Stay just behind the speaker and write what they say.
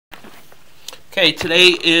Okay, today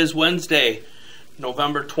is Wednesday,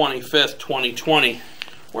 November 25th, 2020.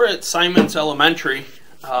 We're at Simon's Elementary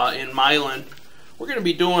in Milan. We're going to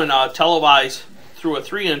be doing televised through a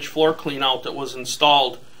 3-inch floor clean out that was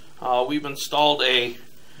installed. We've installed a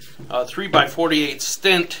 3x48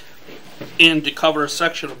 stint in to cover a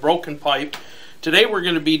section of broken pipe. Today we're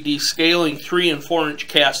going to be descaling 3 and 4-inch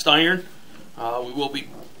cast iron. We will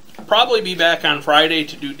probably be back on Friday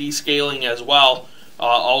to do descaling as well.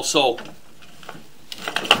 Also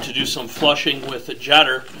to do some flushing with a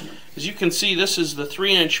jetter. As you can see, this is the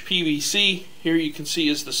 3-inch PVC. Here you can see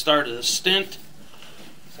is the start of the stint.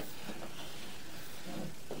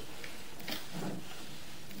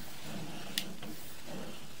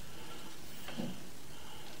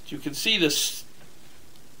 As you can see, the stint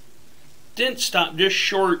stopped just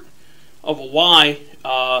short of a Y.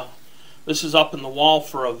 This is up in the wall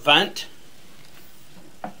for a vent.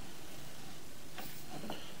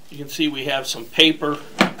 You can see we have some paper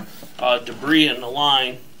debris in the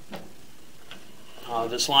line.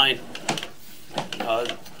 This line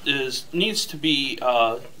needs to be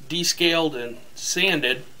descaled and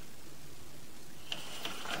sanded.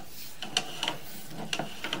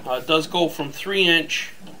 It does go from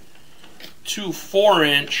 3-inch to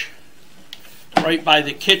 4-inch right by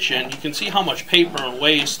the kitchen. You can see how much paper and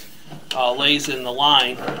waste lays in the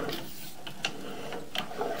line.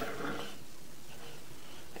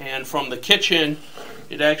 And from the kitchen,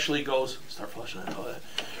 it actually goes, start flushing that toilet.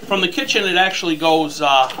 From the kitchen, it actually goes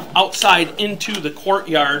outside into the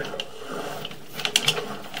courtyard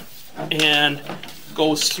and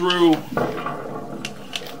goes through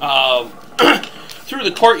through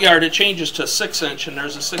the courtyard. It changes to 6-inch, and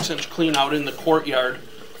there's a 6-inch clean out in the courtyard.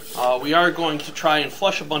 We are going to try and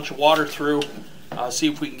flush a bunch of water through, see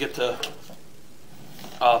if we can get the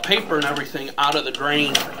paper and everything out of the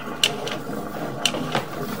drain.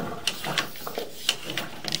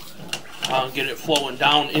 Get it flowing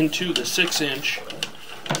down into the 6-inch.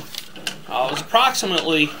 It was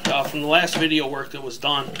approximately, from the last video work that was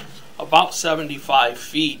done, about 75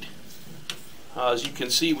 feet. As you can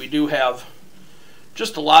see, we do have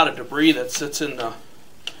just a lot of debris that sits in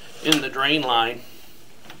the drain line.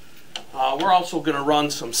 We're also going to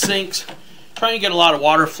run some sinks, trying to get a lot of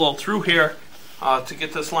water flow through here to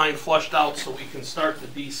get this line flushed out so we can start the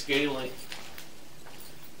descaling.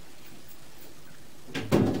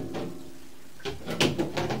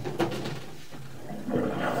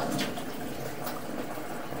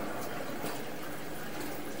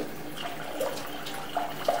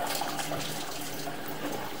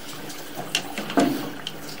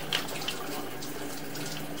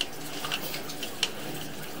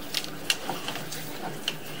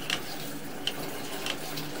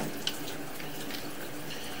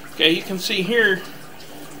 Okay, you can see here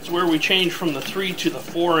is where we change from the 3 to the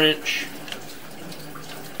 4-inch.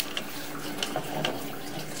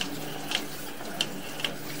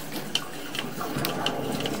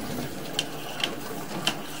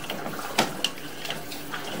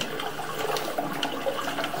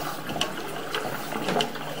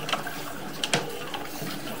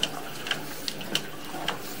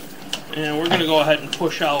 And we're going to go ahead and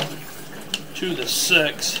push out to the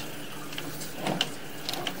 6.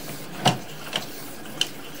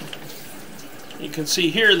 You can see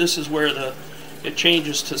here, this is where it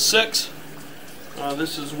changes to 6.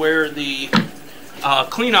 This is where the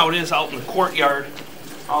clean out is out in the courtyard.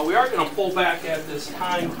 We are going to pull back at this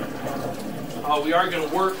time. We are going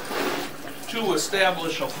to work to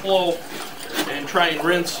establish a flow and try and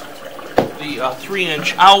rinse the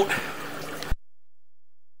 3-inch out.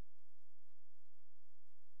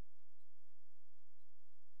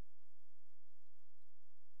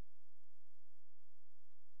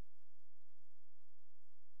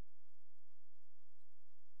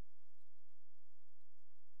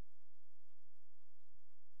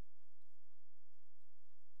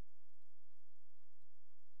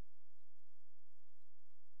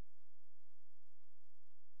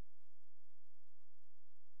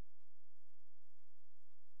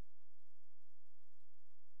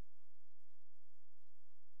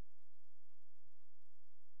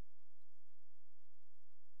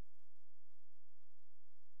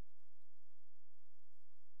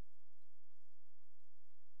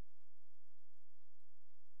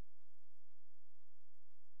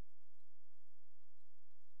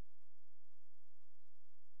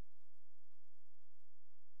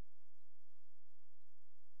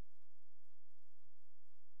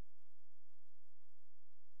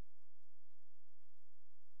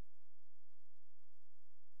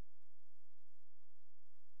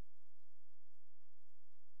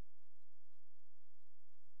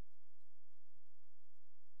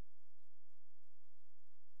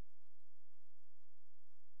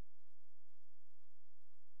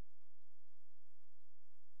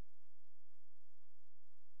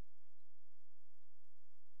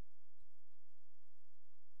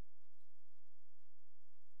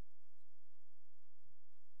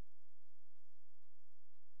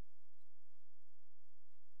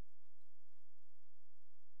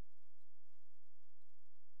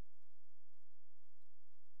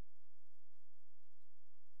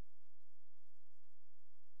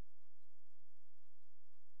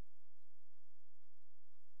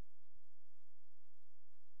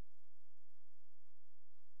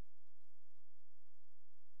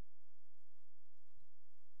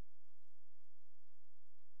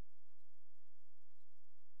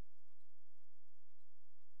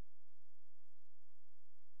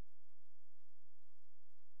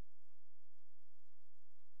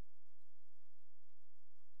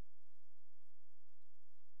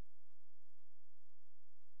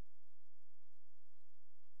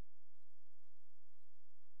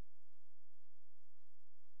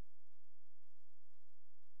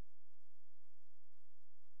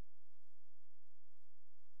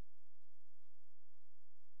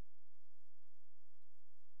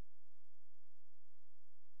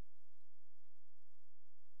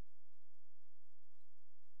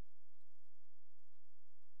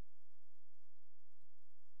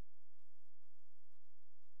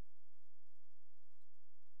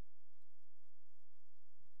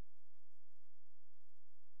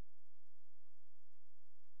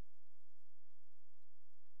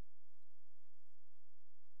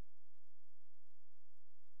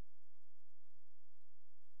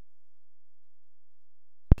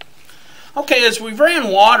 Okay, as we've ran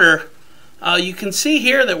water, you can see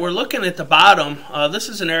here that we're looking at the bottom. This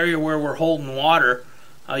is an area where we're holding water.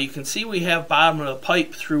 You can see we have bottom of the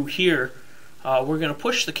pipe through here. We're going to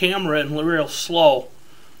push the camera in real slow.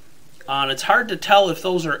 And it's hard to tell if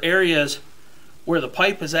those are areas where the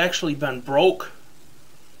pipe has actually been broke.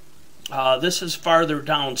 This is farther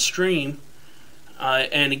downstream.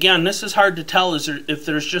 And again, this is hard to tell if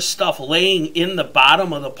there's just stuff laying in the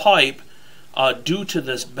bottom of the pipe due to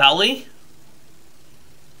this belly,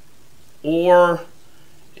 or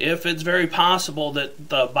if it's very possible that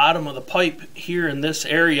the bottom of the pipe here in this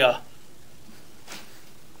area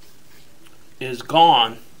is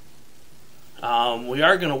gone. We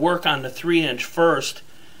are going to work on the 3-inch first,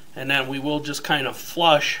 and then we will just kind of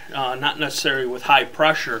flush, not necessarily with high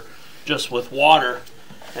pressure, just with water,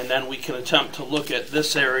 and then we can attempt to look at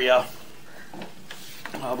this area.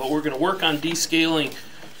 But we're going to work on descaling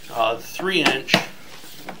 3-inch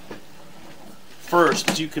first.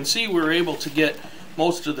 As you can see, we were able to get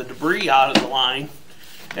most of the debris out of the line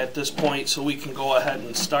at this point, so we can go ahead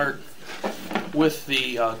and start with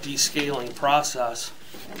the descaling process.